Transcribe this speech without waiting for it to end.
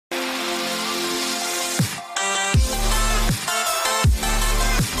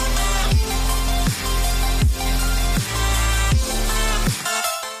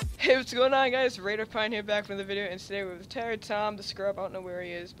What's going on, guys? Raiderpint here, back from the video, and today we're with Terry Tom, the scrub. I don't know where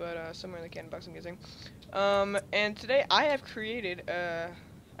he is, but somewhere in the cannon box I'm guessing. And today I have created,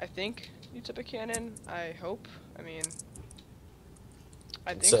 I think, new type of cannon. I hope. I mean,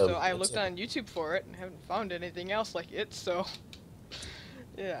 I think so. I looked on YouTube for it and haven't found anything else like it, so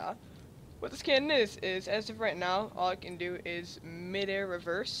yeah. What this cannon is as of right now, all I can do is mid-air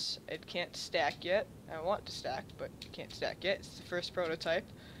reverse. It can't stack yet. I want to stack, but it can't stack yet. It's the first prototype.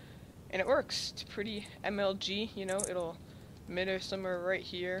 And it works. It's pretty MLG, you know, it'll mid-air somewhere right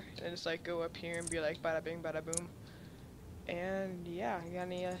here, and just like go up here and be like bada bing, bada boom. And yeah, you got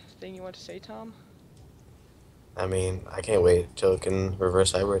any thing you want to say, Tom? I mean, I can't wait till it can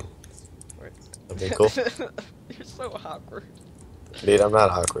reverse hybrid. That'd be cool. You're so awkward. Dude, I'm not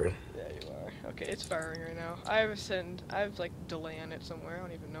awkward. Yeah, you are. Okay, it's firing right now. I have like delay on it somewhere. I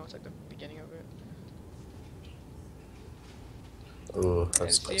don't even know. It's like the beginning of it. Ooh, I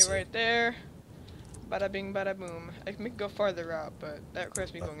that's see it right there. Bada bing, bada boom. I can go farther out, but that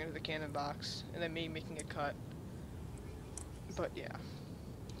requires me going into the cannon box and then me making a cut. But yeah,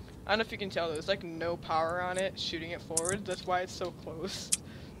 I don't know if you can tell. There's like no power on it shooting it forward. That's why it's so close.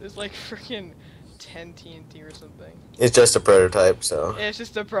 There's like freaking 10 TNT or something. It's just a prototype, so. Yeah, it's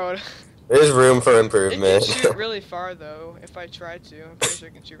just a pro. There's room for It improvement. can shoot really far though. If I try to, I'm pretty sure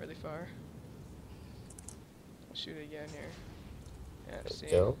it can shoot really far. I'll shoot it again here. Yeah, see,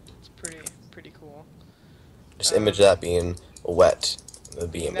 it's pretty cool. Just image that being wet.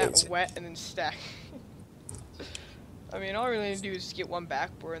 That'd be amazing. That wet and then stack. I mean, all I really need to do is just get one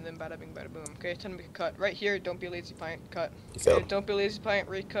backboard and then bada bing, bada boom. Okay, time to make a cut. Right here, don't be a lazy pint, cut. Okay, don't be a lazy pint,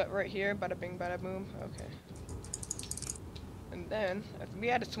 recut right here, bada bing, bada boom. Okay. And then, we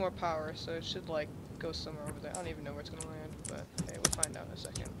added some more power, so it should like go somewhere over there. I don't even know where it's gonna land, but hey, we'll find out in a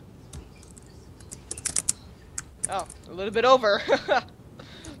second. Oh, a little bit over.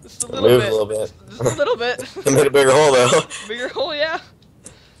 Just a little bit. A little bit. Just a little bit. It made a bigger hole though. Bigger hole, yeah.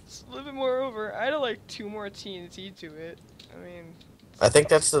 Just a little bit more over. I had like 2 more TNT to it. I mean, I think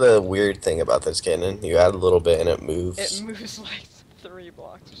that's the weird thing about this cannon. You add a little bit and it moves. It moves like 3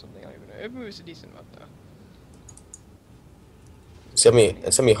 blocks or something. I don't even know. It moves a decent amount though. It's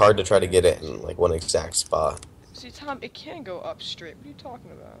gonna be hard to try to get it in like one exact spot. See, Tom, it can go up straight. What are you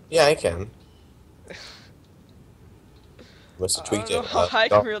talking about? Yeah, I can. Must have I tweaked don't know it. how high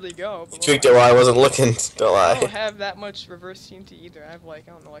can really go. You tweaked it while I wasn't looking. Don't lie. I don't have that much reverse TNT either. I have like,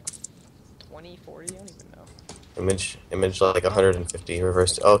 I don't know, like 20, 40, I don't even know. Image like 150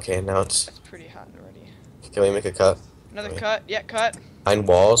 reversed. Okay, now it's. That's pretty hot already. Can we make a cut? Another cut? Yeah, cut. 9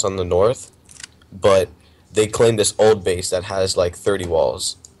 walls on the north, but they claim this old base that has like 30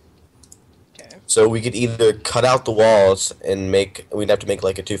 walls. Okay. So we could either cut out the walls and we'd have to make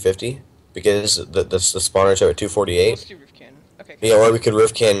like a 250 because the spawners are at 248. Let's do roof cannon. Okay. Yeah, or we could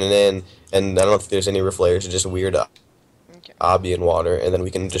roof cannon in, and I don't know if there's any roof layers, it's just weird obby and water, and then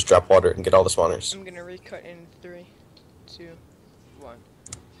we can just drop water and get all the spawners. I'm gonna recut in 3, 2, 1.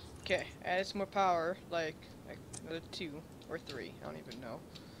 Okay, add some more power, like another 2 or 3, I don't even know.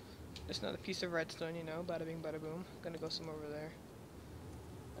 Just another piece of redstone, you know, bada bing, bada boom. Gonna go some over there.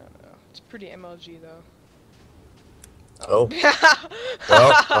 I don't know. It's pretty MLG though. Oh.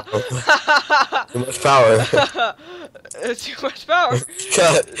 Well, too much power. It's too much power.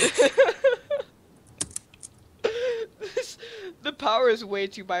 Cut. The power is way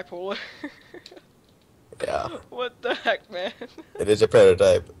too bipolar. Yeah. What the heck, man? It is a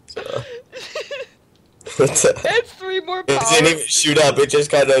prototype. So. It's 3 more power. It didn't even shoot up. It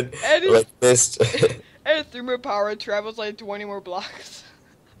just kind of like missed. And 3 more power. It travels like 20 more blocks.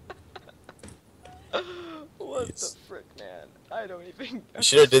 What the frick, man? I don't even. You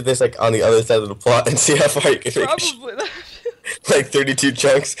should have did this like on the other side of the plot and see how far you can make it. Probably. Like 32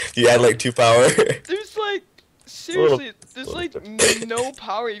 chunks. You add like 2 power. There's like seriously. There's like no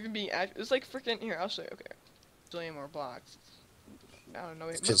power even being added. It's like freaking here. I'll show you. Okay. Billion more blocks. I don't know.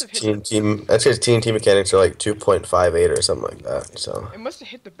 It must have hit That's because TNT mechanics are like 2.58 or something like that. So. It must have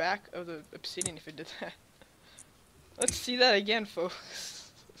hit the back of the obsidian if it did that. Let's see that again, folks.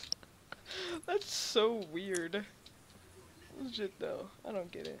 That's so weird. Legit though. I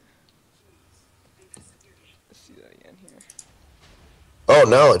don't get it. Let's see that again here. Oh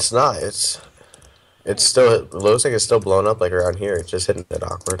no, it's not. It's still. It looks like it's still blown up like around here. It's just hitting it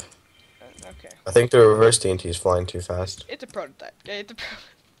awkward. Okay. I think the reverse TNT is flying too fast. It's a prototype. Okay, it's a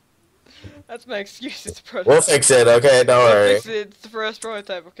That's my excuse. It's a prototype. We'll fix it. Okay, don't worry. Fix it. It's the first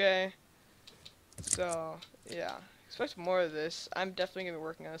prototype. Okay. So yeah. Expect more of this. I'm definitely gonna be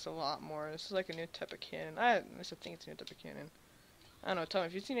working on this a lot more. This is like a new type of cannon. I think it's a new type of cannon. I don't know, Tom,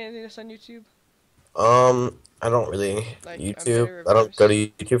 have you seen anything of this on YouTube? I don't really Like a YouTube. mid-air I don't go to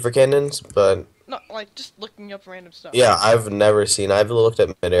reverse? YouTube for cannons, but No, like just looking up random stuff. yeah, I've never seen. I've looked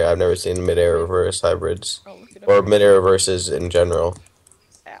at midair. I've never seen midair Maybe. reverse hybrids Oh, look it up or here. midair reverses in general.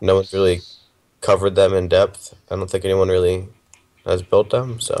 No one's really Apps. covered them in depth. I don't think anyone really has built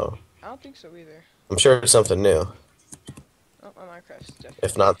them, so I don't think so either. I'm sure it's something new. Oh, my Minecraft's If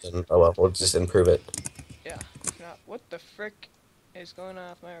definitely. not, then oh well, we'll just improve it. Yeah, if not, what the frick is going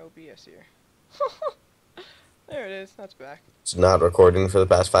on with my OBS here? There it is, that's back. It's not recording for the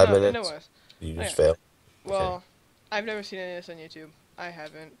past 5 minutes. It was. You Oh, just yeah. failed. Well, Okay. I've never seen any of this on YouTube. I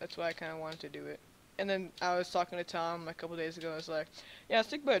haven't. That's why I kind of wanted to do it. And then I was talking to Tom a couple days ago. I was like, yeah, I was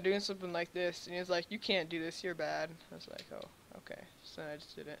thinking about doing something like this. And he was like, you can't do this. You're bad. I was like, oh, okay. So I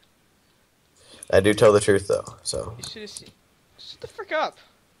just did it. I do tell the truth though, so. You should have seen. Shut the frick up.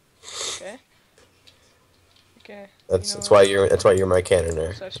 Okay. Okay. That's why you're my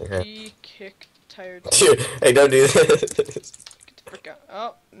cannoner. Slash Okay. P kick tired. Dude, hey, don't do this. Get the frick out.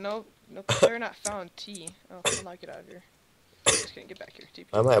 Oh, no. No, they're not found T. Oh, I'll not get out of here. Just kidding, get back here. TP.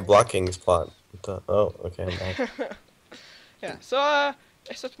 Why am I blocking this plot? Oh, okay, I'm back. Yeah, so,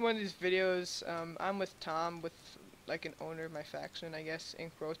 it's just one of these videos. I'm with Tom, with, like, an owner of my faction, I guess.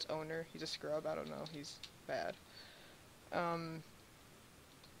 In quotes, owner. He's a scrub, I don't know. He's bad. Yeah.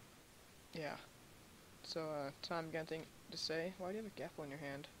 So, Tom, you got anything to say? Why do you have a gap on your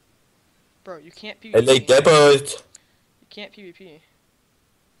hand? Bro, you can't PvP. And they depoted. You can't PvP.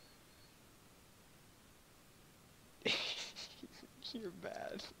 You're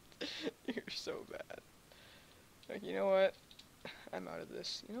bad. You're so bad. Like, you know what? I'm out of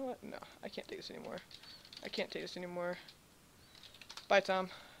this. You know what? No, I can't take this anymore. I can't take this anymore. Bye, Tom.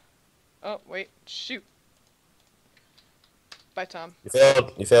 Oh, wait. Shoot. Bye, Tom. You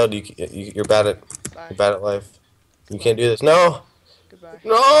failed. You failed. You're bad at. Bye. You're bad at life. You Goodbye. can't do this. No. Goodbye.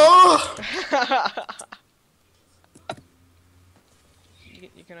 No.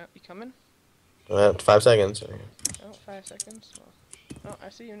 You coming? 5 seconds. Oh, 5 seconds. Well, oh, I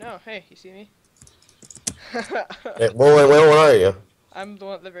see you now. Hey, you see me? Hey, wait, what are you? I'm the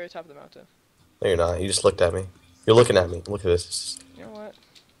one at the very top of the mountain. No, you're not. You just looked at me. You're looking at me. Look at this. You know what?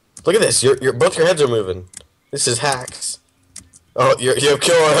 Look at this. Both your heads are moving. This is hacks. Oh, you have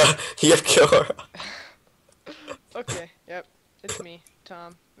Kiora. You have Kiora. Okay. Yep. It's me,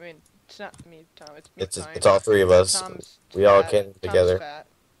 Tom. I mean, it's not me, Tom. It's me. It's all three of us. We all cannon together. Fat.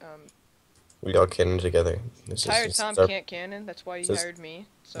 We all cannon together. Tired Tom can't cannon. That's why you hired me.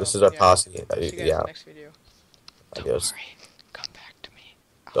 So, this is our posse. See you guys in the next video. Adios. Don't worry. Come back to me.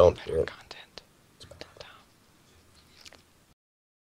 Don't do it.